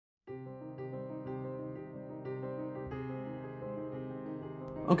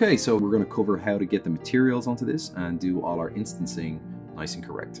Okay, so we're going to cover how to get the materials onto this and do all our instancing nice and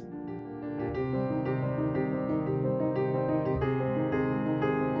correct.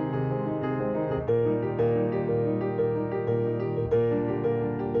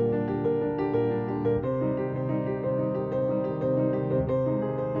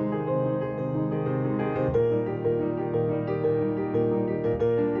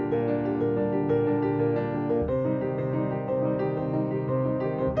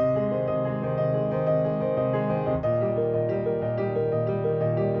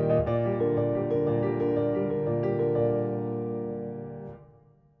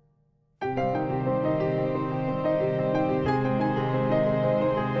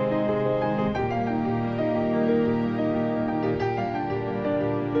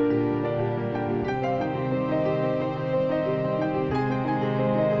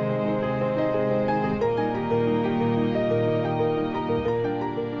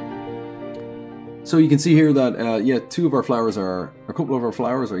 So you can see here that, a couple of our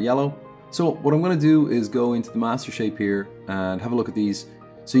flowers are yellow. So what I'm going to do is go into the master shape here and have a look at these.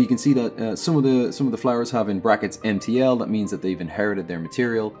 So you can see that some of the flowers have in brackets MTL. That means that they've inherited their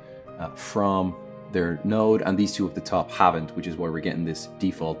material from their node, and these two at the top haven't, which is why we're getting this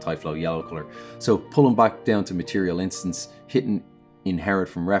default TypeFlow yellow color. So pulling back down to material instance, hitting inherit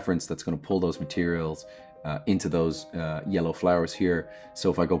from reference, that's going to pull those materials into those yellow flowers here.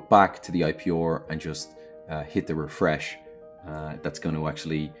 So if I go back to the IPR and just hit the refresh, that's going to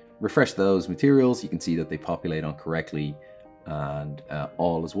actually refresh those materials. You can see that they populate on correctly and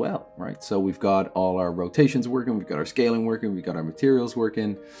all as well, right? So we've got all our rotations working, we've got our scaling working, we've got our materials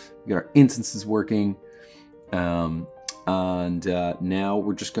working, we've got our instances working, and now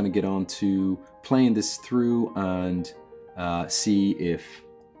we're just going to get on to playing this through and see if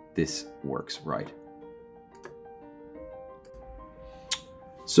this works right.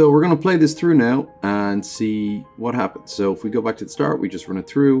 So we're going to play this through now and see what happens. So if we go back to the start, we just run it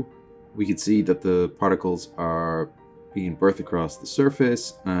through, we can see that the particles are being birthed across the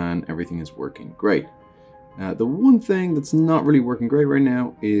surface and everything is working great. The one thing that's not really working great right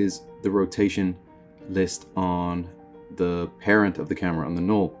now is the rotation list on the parent of the camera, on the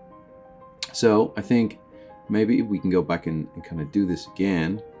null. So I think maybe if we can go back and kind of do this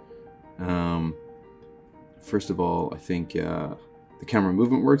again. First of all, I think the camera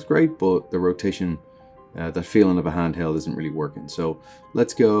movement works great, but the rotation, that feeling of a handheld isn't really working. So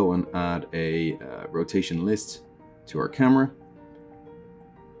let's go and add a rotation list to our camera.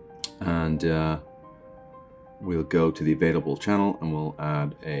 And we'll go to the available channel and we'll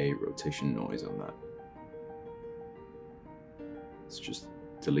add a rotation noise on that. Let's just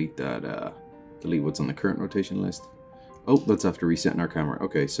delete that, delete what's on the current rotation list. Oh, that's after resetting our camera.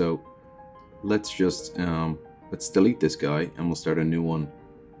 Okay, so let's just, let's delete this guy and we'll start a new one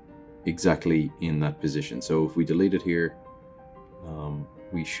exactly in that position. So if we delete it here,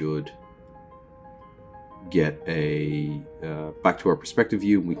 we should get a back to our perspective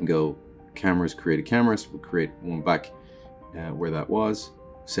view. We can go cameras, create a camera. So we'll create one back where that was,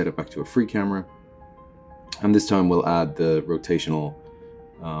 set it back to a free camera. And this time we'll add the rotational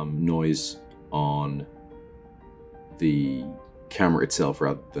noise on the camera itself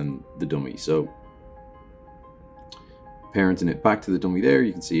rather than the dummy. So parenting it back to the dummy there,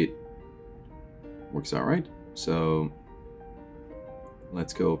 you can see it works all right. So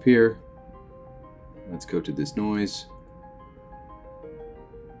let's go up here. Let's go to this noise.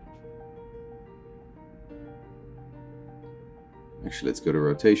 Actually, let's go to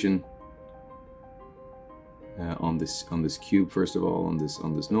rotation on this cube first of all, on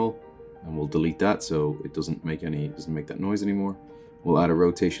this null, and we'll delete that so it doesn't make that noise anymore. We'll add a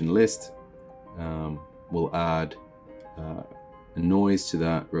rotation list. We'll add a noise to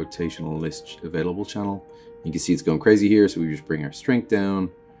that rotational list available channel. You can see it's going crazy here, so we just bring our strength down.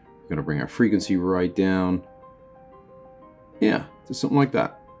 We're going to bring our frequency right down. Yeah, just something like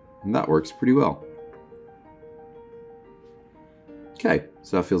that. And that works pretty well. Okay,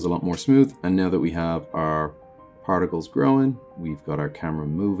 so that feels a lot more smooth. And now that we have our particles growing, we've got our camera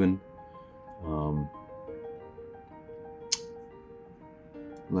moving.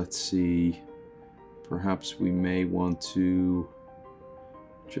 Let's see. Perhaps we may want to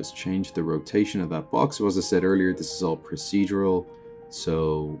just change the rotation of that box. So as I said earlier, this is all procedural.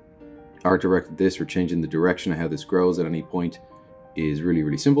 So art directed this, or changing the direction of how this grows at any point is really,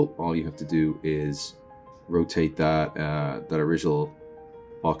 really simple. All you have to do is rotate that that original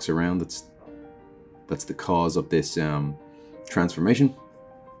box around. That's the cause of this transformation.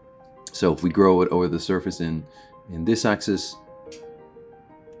 So if we grow it over the surface in this axis,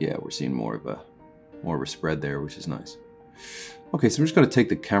 yeah, we're seeing more of a spread there, which is nice. Okay, so I'm just going to take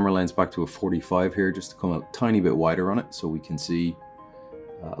the camera lens back to a 45 here, just to come a tiny bit wider on it so we can see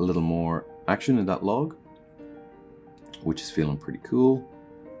a little more action in that log, which is feeling pretty cool.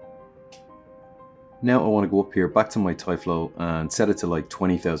 Now I want to go up here back to my TyFlow and set it to like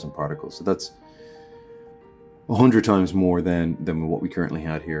 20,000 particles. So that's 100 times more than what we currently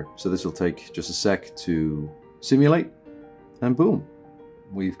had here. So this will take just a sec to simulate, and boom,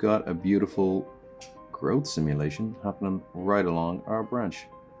 we've got a beautiful growth simulation happening right along our branch.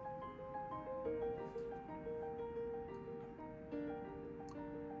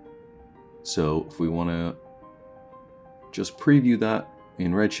 So if we want to just preview that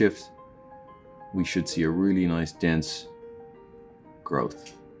in Redshift, we should see a really nice dense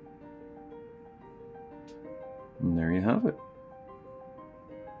growth. And there you have it.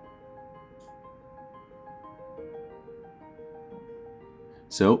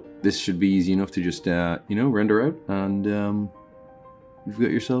 So this should be easy enough to just, you know, render out, and you've got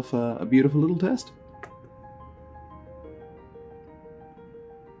yourself a beautiful little test.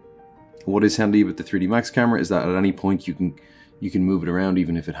 What is handy with the 3D Max camera is that at any point you can move it around,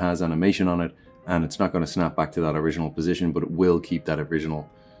 even if it has animation on it, and it's not going to snap back to that original position, but it will keep that original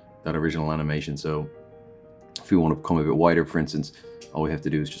animation. So if we want to become a bit wider, for instance, all we have to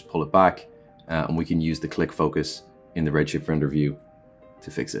do is just pull it back, and we can use the click focus in the Redshift render view to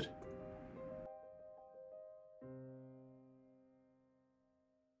fix it.